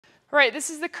All right, this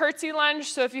is the curtsy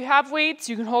lunge. So if you have weights,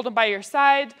 you can hold them by your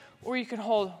side, or you can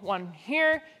hold one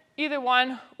here, either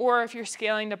one, or if you're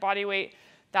scaling to body weight,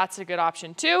 that's a good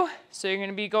option too. So you're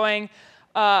gonna be going,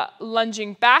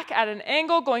 lunging back at an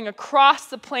angle, going across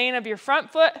the plane of your front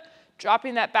foot,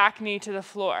 dropping that back knee to the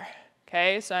floor.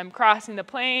 Okay, so I'm crossing the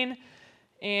plane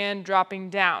and dropping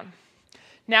down.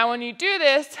 Now when you do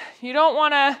this, you don't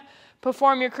wanna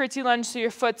perform your curtsy lunge so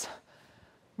your foot's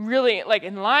really like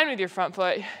in line with your front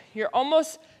foot. You're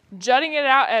almost jutting it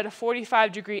out at a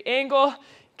 45-degree angle,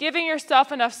 giving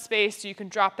yourself enough space so you can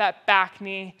drop that back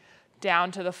knee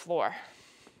down to the floor.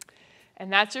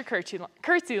 And that's your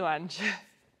curtsy lunge.